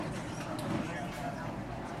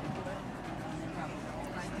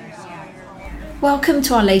Welcome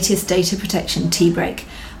to our latest Data Protection Tea Break.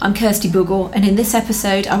 I'm Kirsty Bogle, and in this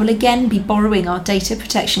episode I will again be borrowing our Data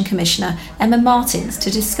Protection Commissioner, Emma Martins, to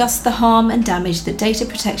discuss the harm and damage that data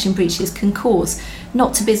protection breaches can cause,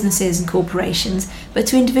 not to businesses and corporations, but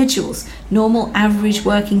to individuals, normal, average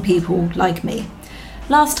working people like me.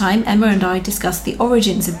 Last time, Emma and I discussed the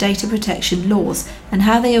origins of data protection laws and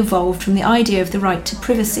how they evolved from the idea of the right to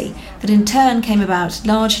privacy that in turn came about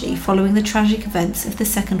largely following the tragic events of the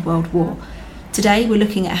Second World War. Today we're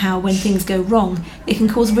looking at how, when things go wrong, it can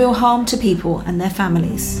cause real harm to people and their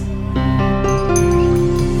families.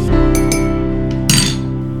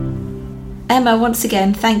 Emma, once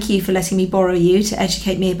again, thank you for letting me borrow you to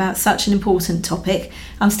educate me about such an important topic.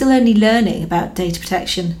 I'm still only learning about data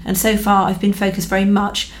protection, and so far I've been focused very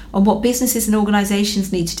much on what businesses and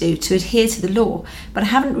organisations need to do to adhere to the law, but I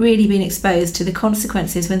haven't really been exposed to the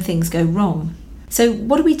consequences when things go wrong. So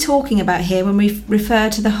what are we talking about here when we refer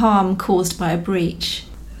to the harm caused by a breach?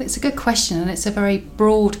 It's a good question, and it's a very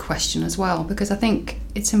broad question as well, because I think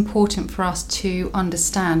it's important for us to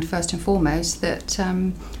understand first and foremost that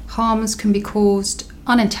harms can be caused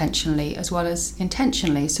unintentionally as well as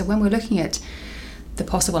intentionally. So when we're looking at the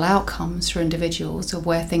possible outcomes for individuals of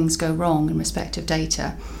where things go wrong in respect of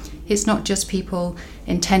data, it's not just people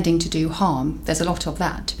intending to do harm. There's a lot of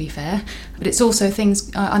that, to be fair, but it's also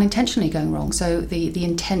things unintentionally going wrong. So the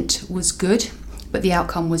intent was good, but the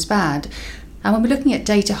outcome was bad. And when we're looking at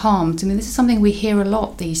data harms, I mean, this is something we hear a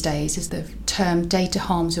lot these days, is the term data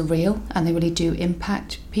harms are real and they really do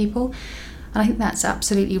impact people. And I think that's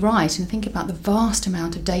absolutely right. And think about the vast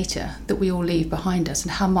amount of data that we all leave behind us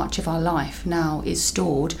and how much of our life now is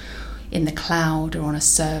stored in the cloud or on a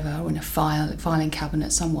server or in a filing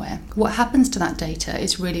cabinet somewhere. What happens to that data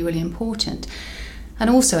is really, really important. And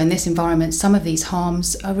also in this environment, some of these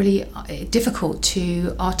harms are really difficult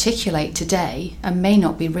to articulate today and may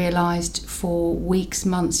not be realised for weeks,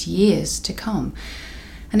 months, years to come.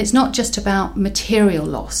 And it's not just about material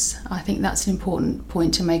loss. I think that's an important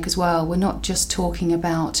point to make as well. We're not just talking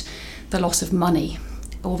about the loss of money,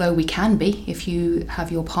 although we can be if you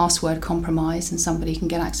have your password compromised and somebody can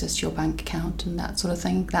get access to your bank account and that sort of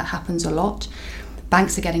thing. That happens a lot.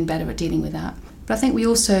 Banks are getting better at dealing with that. But I think we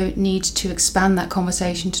also need to expand that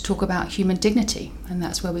conversation to talk about human dignity, and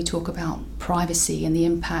that's where we talk about privacy and the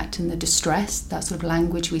impact and the distress, that sort of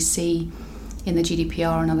language we see in the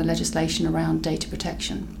GDPR and other legislation around data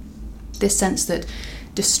protection. This sense that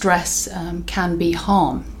distress can be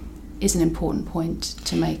harm is an important point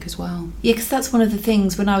to make as well. Yeah, because that's one of the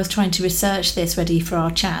things when I was trying to research this ready for our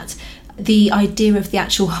chat, the idea of the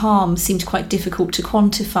actual harm seemed quite difficult to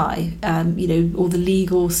quantify, all the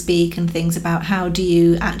legal speak and things about how do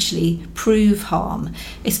you actually prove harm,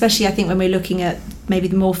 especially I think when we're looking at maybe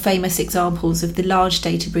the more famous examples of the large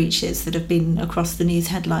data breaches that have been across the news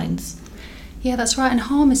headlines. Yeah, that's right, and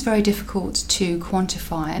harm is very difficult to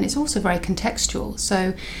quantify, and it's also very contextual.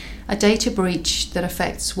 So a data breach that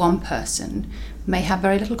affects one person may have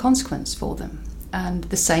very little consequence for them, and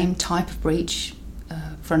the same type of breach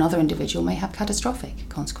for another individual may have catastrophic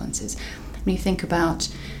consequences. When you think about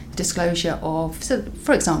the disclosure of, so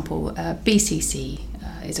for example, BCC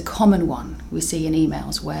is a common one we see in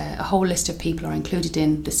emails where a whole list of people are included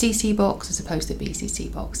in the CC box as opposed to the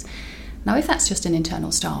BCC box. Now, if that's just an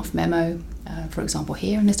internal staff memo, for example,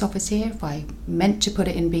 here in this office here, if I meant to put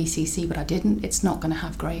it in BCC but I didn't, it's not going to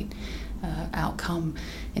have great outcome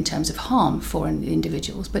in terms of harm for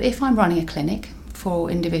individuals. But if I'm running a clinic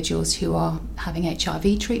for individuals who are having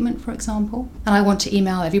HIV treatment, for example, and I want to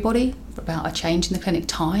email everybody about a change in the clinic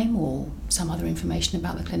time or some other information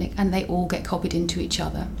about the clinic, and they all get copied into each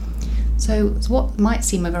other. So what might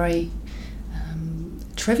seem a very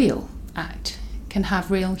trivial act can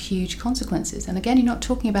have real huge consequences. And again, you're not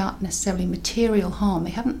talking about necessarily material harm.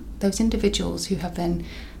 Those individuals who have then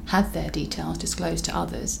had their details disclosed to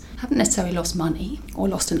others haven't necessarily lost money or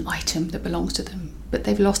lost an item that belongs to them, but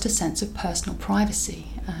they've lost a sense of personal privacy,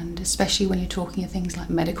 and especially when you're talking of things like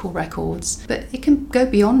medical records. But it can go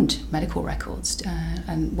beyond medical records,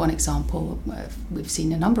 and one example we've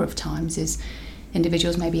seen a number of times is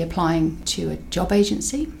individuals may be applying to a job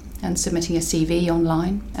agency and submitting a CV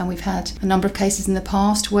online, and we've had a number of cases in the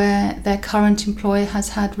past where their current employer has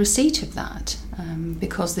had receipt of that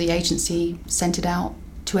because the agency sent it out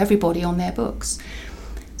to everybody on their books.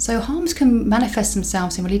 So harms can manifest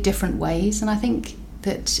themselves in really different ways, and I think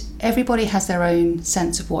that everybody has their own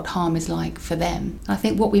sense of what harm is like for them. And I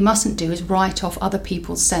think what we mustn't do is write off other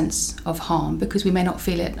people's sense of harm because we may not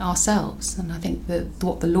feel it ourselves. And I think that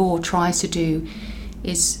what the law tries to do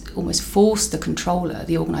is almost force the controller,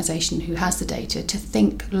 the organisation who has the data, to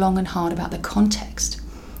think long and hard about the context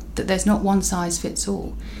that there's not one size fits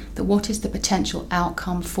all, that what is the potential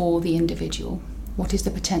outcome for the individual, what is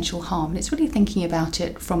the potential harm. And it's really thinking about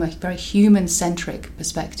it from a very human-centric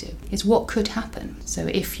perspective. It's what could happen. So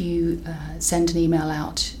if you send an email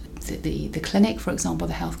out to the clinic, for example,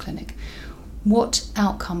 the health clinic, what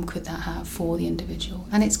outcome could that have for the individual?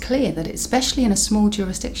 And it's clear that, especially in a small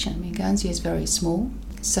jurisdiction, I mean, Guernsey is very small,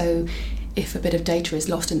 so if a bit of data is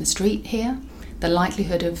lost in the street here, the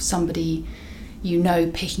likelihood of somebody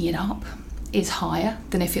picking it up is higher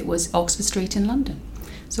than if it was Oxford Street in London.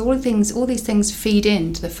 So all these things feed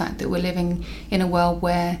into the fact that we're living in a world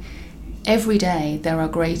where every day there are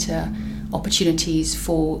greater opportunities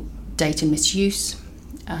for data misuse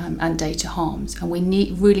and data harms, and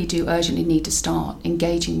we really do urgently need to start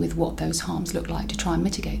engaging with what those harms look like to try and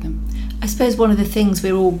mitigate them. I suppose one of the things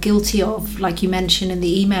we're all guilty of, like you mentioned in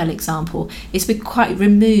the email example, is we're quite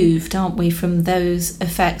removed, aren't we, from those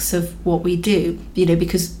effects of what we do,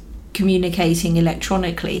 because communicating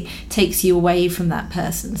electronically takes you away from that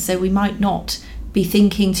person. So we might not be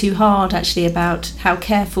thinking too hard actually about how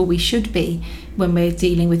careful we should be when we're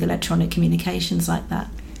dealing with electronic communications like that.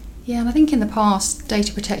 Yeah, and I think in the past,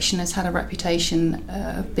 data protection has had a reputation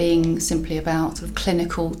of being simply about sort of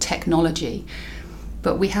clinical technology.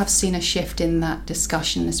 But we have seen a shift in that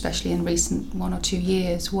discussion, especially in recent 1 or 2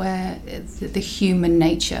 years, where the human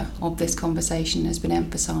nature of this conversation has been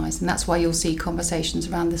emphasised. And that's why you'll see conversations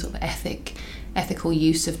around the sort of ethical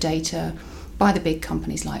use of data by the big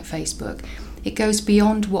companies like Facebook. It goes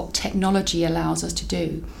beyond what technology allows us to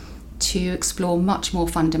do, to explore much more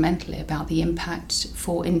fundamentally about the impact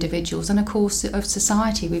for individuals and, of course, of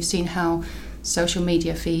society. We've seen how social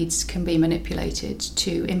media feeds can be manipulated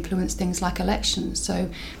to influence things like elections. So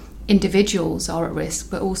individuals are at risk,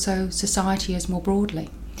 but also society is more broadly.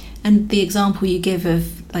 And the example you give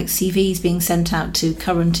of like CVs being sent out to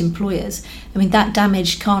current employers, I mean, that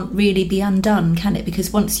damage can't really be undone, can it?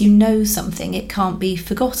 Because once you know something, it can't be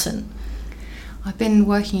forgotten. I've been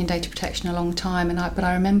working in data protection a long time, but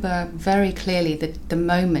I remember very clearly the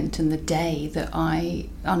moment and the day that I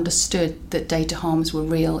understood that data harms were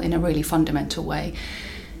real in a really fundamental way.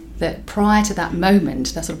 That prior to that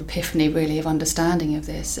moment, that sort of epiphany really of understanding of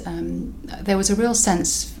this, there was a real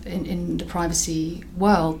sense in the privacy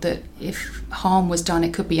world that if harm was done,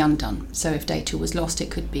 it could be undone. So if data was lost, it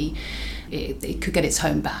could get its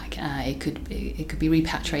home back. It could be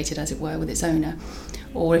repatriated, as it were, with its owner.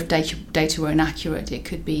 Or if data were inaccurate, it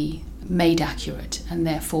could be made accurate, and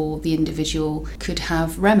therefore the individual could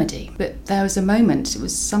have remedy. But there was a moment, it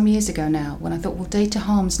was some years ago now, when I thought, well, data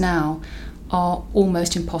harms now are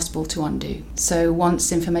almost impossible to undo. So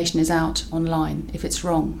once information is out online, if it's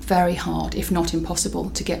wrong, very hard, if not impossible,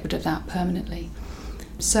 to get rid of that permanently.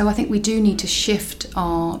 So I think we do need to shift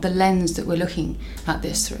the lens that we're looking at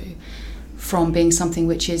this through, from being something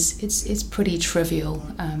which is pretty trivial,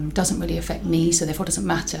 doesn't really affect me, so therefore doesn't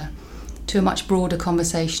matter, to a much broader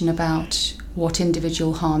conversation about what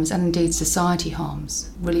individual harms and indeed society harms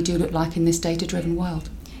really do look like in this data-driven world.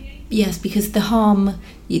 Yes, because the harm,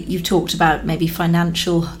 you've talked about maybe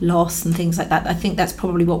financial loss and things like that. I think that's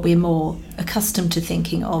probably what we're more accustomed to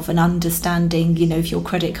thinking of and understanding, if your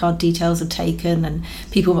credit card details are taken and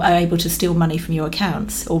people are able to steal money from your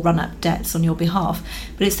accounts or run up debts on your behalf.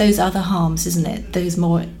 But it's those other harms, isn't it? Those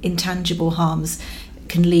more intangible harms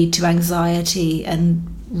can lead to anxiety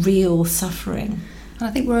and real suffering. And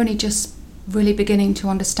I think we're only just really beginning to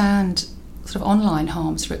understand sort of online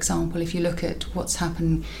harms, for example. If you look at what's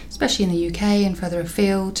happened, especially in the UK and further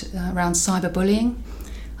afield, around cyberbullying,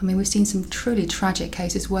 I mean, we've seen some truly tragic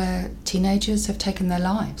cases where teenagers have taken their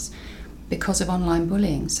lives because of online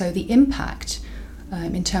bullying. So the impact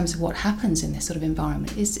in terms of what happens in this sort of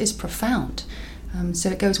environment is profound. So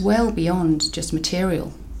it goes well beyond just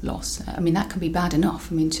material loss. I mean, that can be bad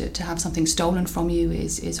enough. I mean, to have something stolen from you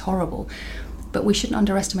is horrible. But we shouldn't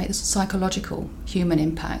underestimate the psychological human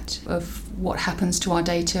impact of what happens to our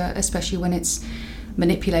data, especially when it's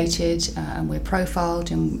manipulated and we're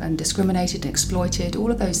profiled and discriminated and exploited. All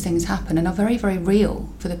of those things happen and are very, very real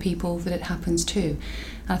for the people that it happens to.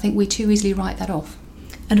 And I think we too easily write that off.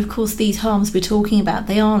 And of course, these harms we're talking about,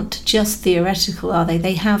 they aren't just theoretical, are they?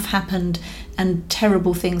 They have happened and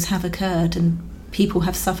terrible things have occurred and people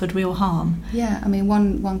have suffered real harm. Yeah, I mean,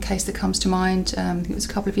 one case that comes to mind, I think it was a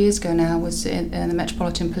couple of years ago now, was in the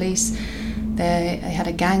Metropolitan Police. They had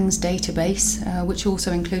a gangs database, which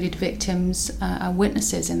also included victims and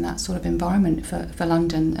witnesses in that sort of environment for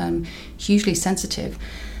London, hugely sensitive.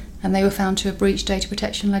 And they were found to have breached data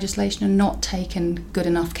protection legislation and not taken good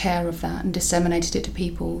enough care of that and disseminated it to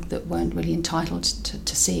people that weren't really entitled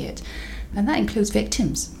to see it. And that includes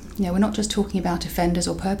victims. we're not just talking about offenders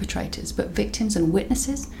or perpetrators, but victims and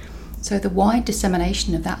witnesses. So the wide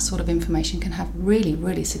dissemination of that sort of information can have really,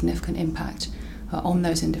 really significant impact on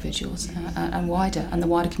those individuals and the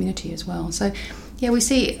wider community as well. So, we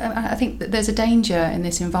see, I think that there's a danger in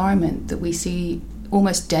this environment that we see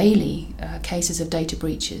almost daily cases of data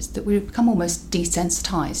breaches, that we become almost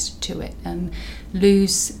desensitized to it and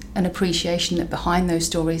lose an appreciation that behind those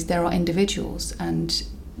stories there are individuals, and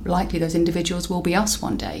likely those individuals will be us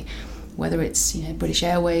one day, whether it's British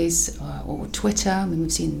Airways or Twitter. I mean,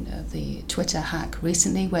 we've seen the Twitter hack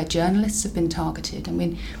recently where journalists have been targeted. I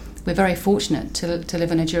mean, we're very fortunate to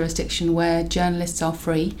live in a jurisdiction where journalists are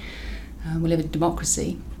free. We live in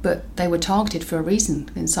democracy, but they were targeted for a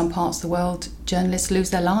reason. In some parts of the world, journalists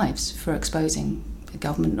lose their lives for exposing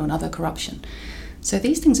government or other corruption. So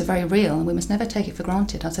these things are very real, and we must never take it for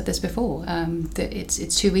granted. I've said this before, that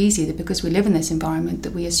it's too easy that because we live in this environment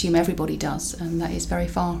that we assume everybody does, and that is very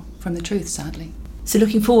far from the truth, sadly. So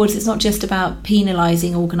looking forward, it's not just about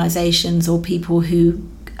penalising organisations or people who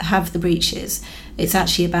have the breaches. It's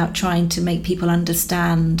actually about trying to make people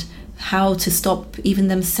understand how to stop even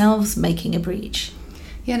themselves making a breach.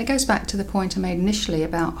 Yeah, and it goes back to the point I made initially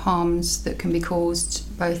about harms that can be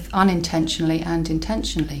caused both unintentionally and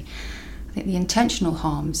intentionally. I think the intentional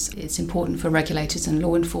harms, it's important for regulators and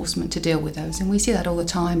law enforcement to deal with those, and we see that all the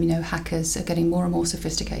time. Hackers are getting more and more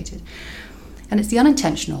sophisticated. And it's the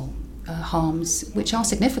unintentional harms which are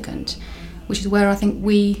significant, which is where I think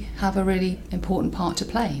we have a really important part to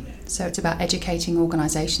play. So it's about educating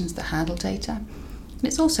organisations that handle data. And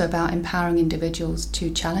it's also about empowering individuals to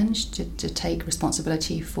challenge, to take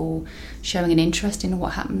responsibility for showing an interest in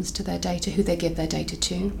what happens to their data, who they give their data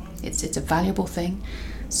to. It's a valuable thing,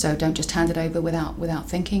 so don't just hand it over without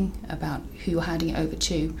thinking about who you're handing it over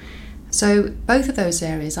to. So both of those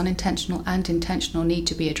areas, unintentional and intentional, need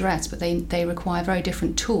to be addressed, but they require very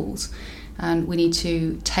different tools. And we need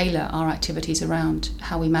to tailor our activities around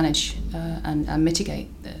how we manage and mitigate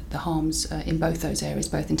the harms in both those areas,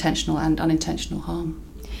 both intentional and unintentional harm.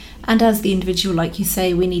 And as the individual, like you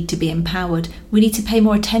say, we need to be empowered. We need to pay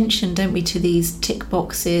more attention, don't we, to these tick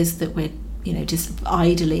boxes that we're just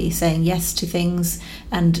idly saying yes to things,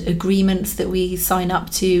 and agreements that we sign up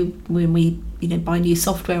to when we buy new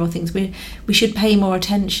software or things. We should pay more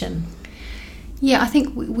attention. Yeah, I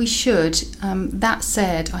think we should. That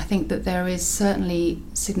said, I think that there is certainly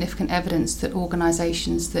significant evidence that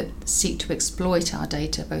organisations that seek to exploit our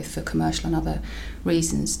data, both for commercial and other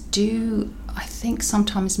reasons, do, I think,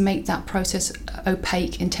 sometimes make that process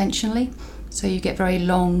opaque intentionally. So you get very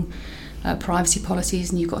long privacy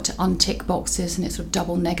policies, and you've got to untick boxes, and it's sort of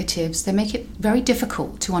double negatives. They make it very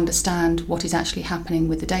difficult to understand what is actually happening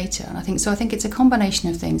with the data. And I think it's a combination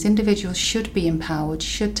of things. Individuals should be empowered,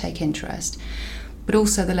 should take interest, but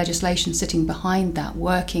also the legislation sitting behind that,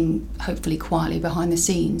 working hopefully quietly behind the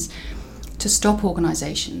scenes to stop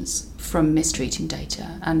organisations from mistreating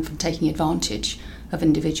data and from taking advantage of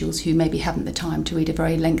individuals who maybe haven't the time to read a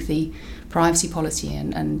very lengthy privacy policy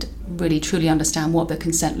and really truly understand what the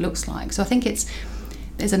consent looks like. So I think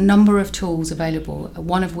there's a number of tools available,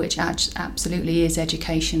 one of which absolutely is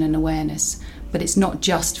education and awareness, but it's not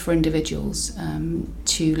just for individuals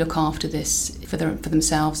to look after this for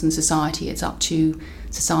themselves and society. It's up to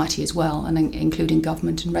society as well, and including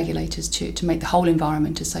government and regulators to make the whole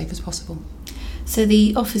environment as safe as possible. So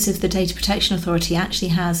the Office of the Data Protection Authority actually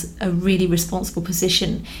has a really responsible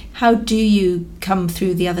position. How do you come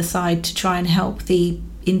through the other side to try and help the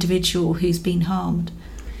individual who's been harmed?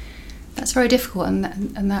 That's very difficult, and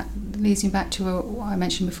that leads me back to what I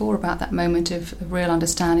mentioned before about that moment of real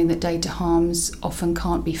understanding that data harms often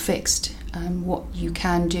can't be fixed. What you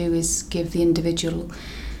can do is give the individual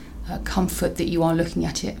comfort that you are looking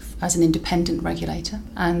at it as an independent regulator,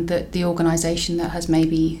 and that the organisation that has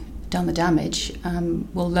maybe done the damage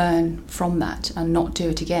will learn from that and not do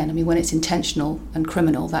it again. I mean, when it's intentional and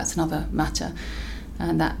criminal, that's another matter,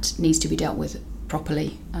 and that needs to be dealt with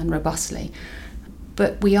properly and robustly.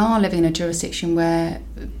 But we are living in a jurisdiction where,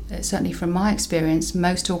 certainly from my experience,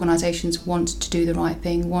 most organisations want to do the right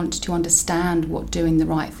thing, want to understand what doing the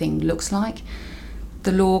right thing looks like.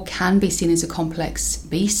 The law can be seen as a complex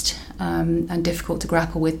beast and difficult to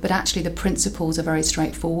grapple with, but actually the principles are very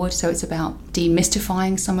straightforward. So it's about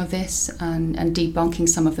demystifying some of this and debunking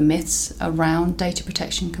some of the myths around data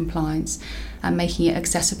protection compliance and making it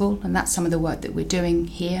accessible. And that's some of the work that we're doing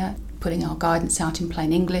here, putting our guidance out in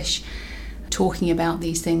plain English, talking about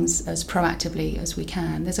these things as proactively as we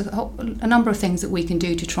can. There's a number of things that we can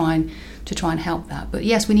do to try and help that. But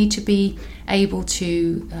yes, we need to be able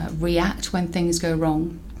to react when things go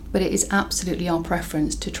wrong. But it is absolutely our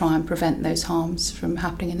preference to try and prevent those harms from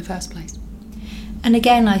happening in the first place. And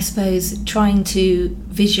again, I suppose, trying to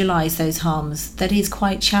visualise those harms, that is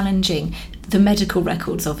quite challenging. The medical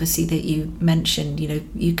records, obviously, that you mentioned,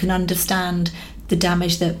 you can understand the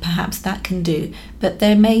damage that perhaps that can do, but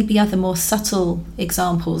there may be other more subtle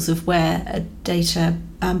examples of where a data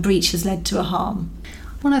breach has led to a harm.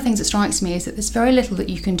 One of the things that strikes me is that there's very little that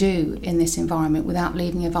you can do in this environment without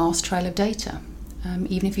leaving a vast trail of data.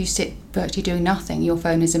 Even if you sit virtually doing nothing, your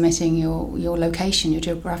phone is emitting your location, your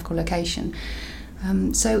geographical location.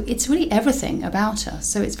 So it's really everything about us.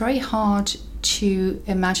 So it's very hard to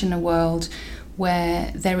imagine a world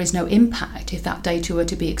where there is no impact if that data were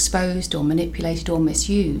to be exposed or manipulated or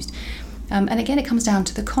misused. And again, it comes down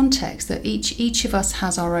to the context that each of us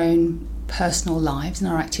has our own personal lives and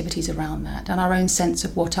our activities around that, and our own sense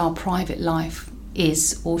of what our private life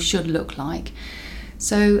is or should look like.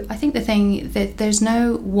 So I think the thing that there's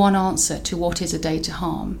no one answer to what is a data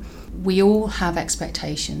harm. We all have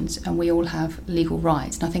expectations and we all have legal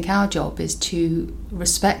rights, and I think our job is to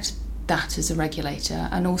respect that as a regulator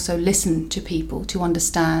and also listen to people to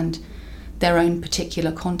understand their own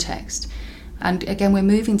particular context. And again, we're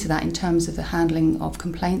moving to that in terms of the handling of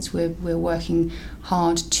complaints. We're working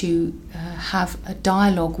hard to have a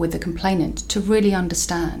dialogue with the complainant to really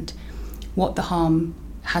understand what the harm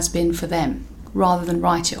has been for them, rather than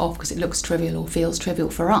write it off because it looks trivial or feels trivial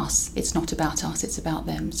for us. It's not about us, it's about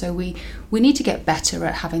them. So we need to get better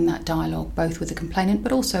at having that dialogue, both with the complainant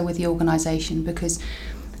but also with the organisation, because,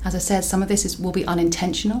 as I said, some of this will be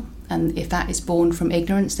unintentional, and if that is born from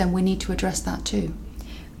ignorance, then we need to address that too.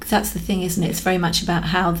 That's the thing, isn't it? It's very much about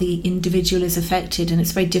how the individual is affected, and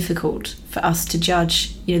it's very difficult for us to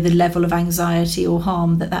judge, the level of anxiety or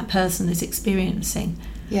harm that person is experiencing.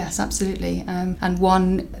 Yes, absolutely. And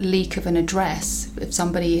one leak of an address, if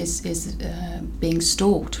somebody is being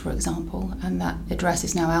stalked, for example, and that address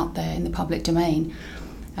is now out there in the public domain,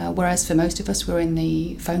 whereas for most of us we're in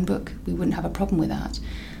the phone book, we wouldn't have a problem with that.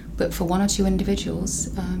 But for one or two individuals,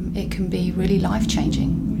 it can be really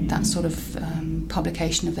life-changing, that sort of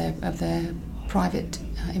publication of their private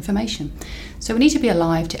information. So we need to be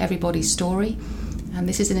alive to everybody's story, and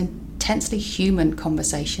this is an intensely human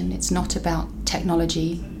conversation. It's not about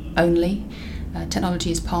technology only.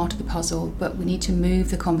 Technology is part of the puzzle, but we need to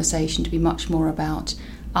move the conversation to be much more about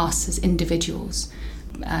us as individuals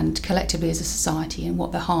and collectively as a society, and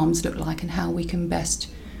what the harms look like and how we can best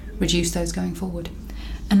reduce those going forward.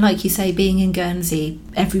 And like you say, being in Guernsey,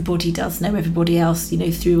 everybody does know everybody else,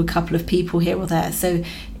 through a couple of people here or there. So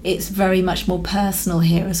it's very much more personal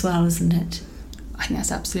here as well, isn't it? I think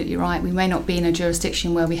that's absolutely right. We may not be in a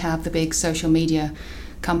jurisdiction where we have the big social media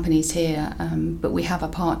companies here, but we have a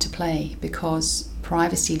part to play, because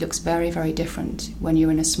privacy looks very, very different when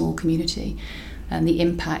you're in a small community. And the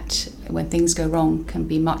impact when things go wrong can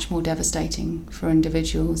be much more devastating for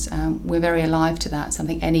individuals. We're very alive to that. So I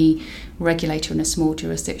think any regulator in a small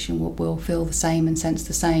jurisdiction will feel the same and sense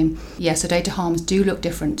the same. Yeah, so data harms do look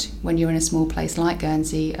different when you're in a small place like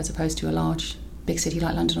Guernsey as opposed to a large big city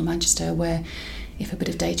like London or Manchester, where if a bit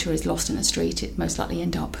of data is lost in a street, it most likely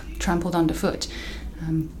end up trampled underfoot.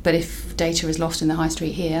 But if data is lost in the high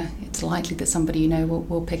street here, it's likely that somebody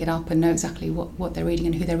will pick it up and know exactly what they're reading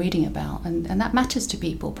and who they're reading about. And that matters to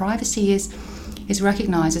people. Privacy is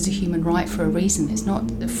recognised as a human right for a reason. It's not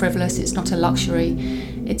frivolous, it's not a luxury,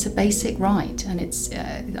 it's a basic right. And it's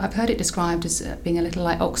I've heard it described as being a little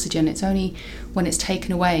like oxygen. It's only when it's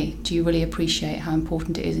taken away do you really appreciate how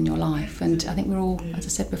important it is in your life. And I think we're all, as I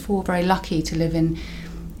said before, very lucky to live in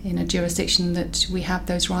a jurisdiction that we have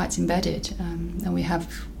those rights embedded, and we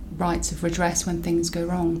have rights of redress when things go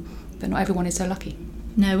wrong, but not everyone is so lucky.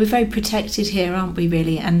 No, we're very protected here, aren't we,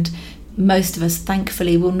 really? And most of us,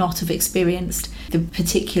 thankfully, will not have experienced the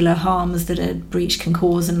particular harms that a breach can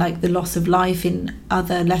cause, and like the loss of life in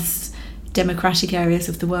other less democratic areas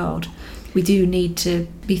of the world. We do need to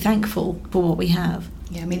be thankful for what we have.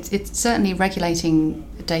 Yeah, I mean, it's certainly regulating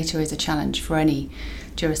data is a challenge for any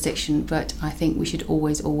jurisdiction, but I think we should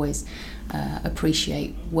always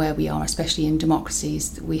appreciate where we are, especially in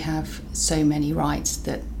democracies. We have so many rights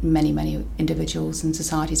that many individuals and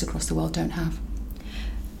societies across the world don't have.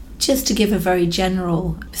 Just to give a very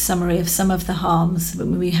general summary of some of the harms,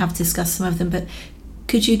 we have discussed some of them, but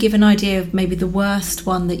could you give an idea of maybe the worst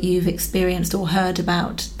one that you've experienced or heard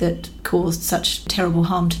about that caused such terrible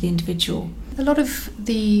harm to the individual? A lot of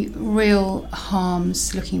the real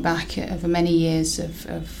harms, looking back over many years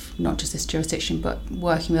of not just this jurisdiction but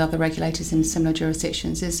working with other regulators in similar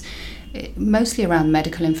jurisdictions, is mostly around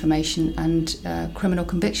medical information and criminal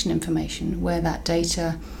conviction information, where that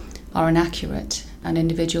data are inaccurate and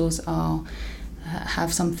individuals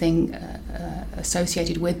have something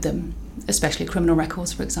associated with them especially criminal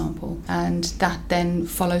records, for example, and that then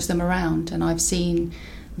follows them around. And I've seen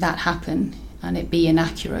that happen and it be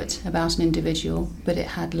inaccurate about an individual, but it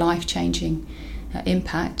had life-changing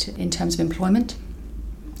impact in terms of employment,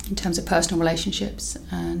 in terms of personal relationships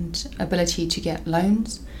and ability to get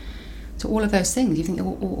loans. So all of those things, you think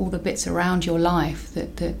all the bits around your life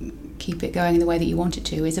that keep it going in the way that you want it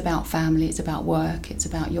to is about family, it's about work, it's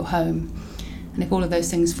about your home. And if all of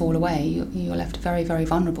those things fall away, you're left very, very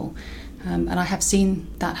vulnerable. And I have seen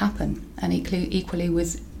that happen. And equally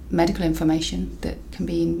with medical information that can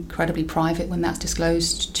be incredibly private when that's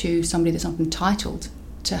disclosed to somebody that's not entitled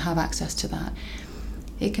to have access to that.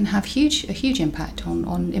 It can have a huge impact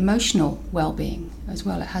on emotional well-being as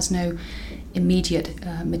well. It has no immediate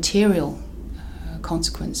material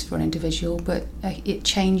consequence for an individual, but it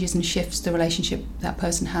changes and shifts the relationship that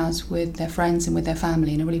person has with their friends and with their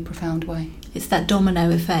family in a really profound way. It's that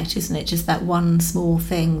domino effect, isn't it? Just that one small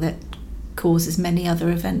thing that causes many other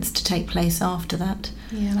events to take place after that.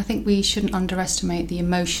 Yeah, and I think we shouldn't underestimate the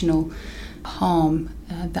emotional harm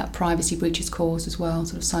that privacy breaches cause as well,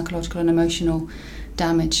 sort of psychological and emotional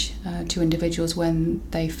damage to individuals when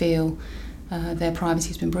they feel their privacy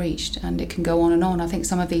has been breached, and it can go on and on. I think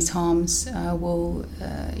some of these harms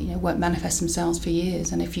won't manifest themselves for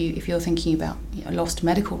years, and if you're thinking about lost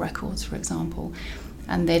medical records, for example,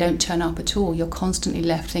 and they don't turn up at all, you're constantly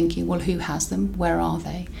left thinking, well, who has them? Where are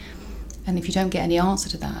they? And if you don't get any answer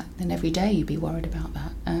to that, then every day you'd be worried about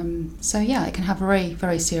that. It can have very,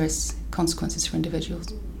 very serious consequences for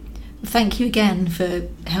individuals. Thank you again for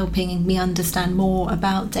helping me understand more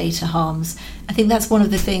about data harms. I think that's one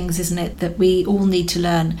of the things, isn't it, that we all need to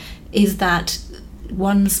learn, is that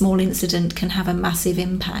one small incident can have a massive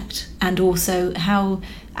impact, and also how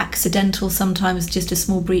accidental sometimes just a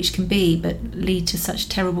small breach can be, but lead to such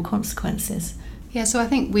terrible consequences. Yeah, so I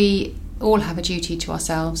think we all have a duty to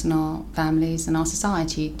ourselves and our families and our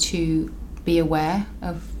society to be aware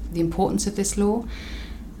of the importance of this law.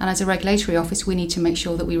 And as a regulatory office, we need to make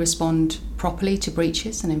sure that we respond properly to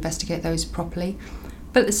breaches and investigate those properly,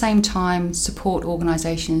 but at the same time support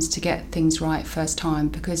organisations to get things right first time,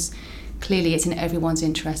 because clearly it's in everyone's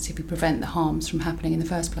interest if we prevent the harms from happening in the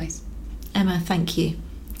first place. Emma, thank you.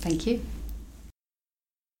 Thank you.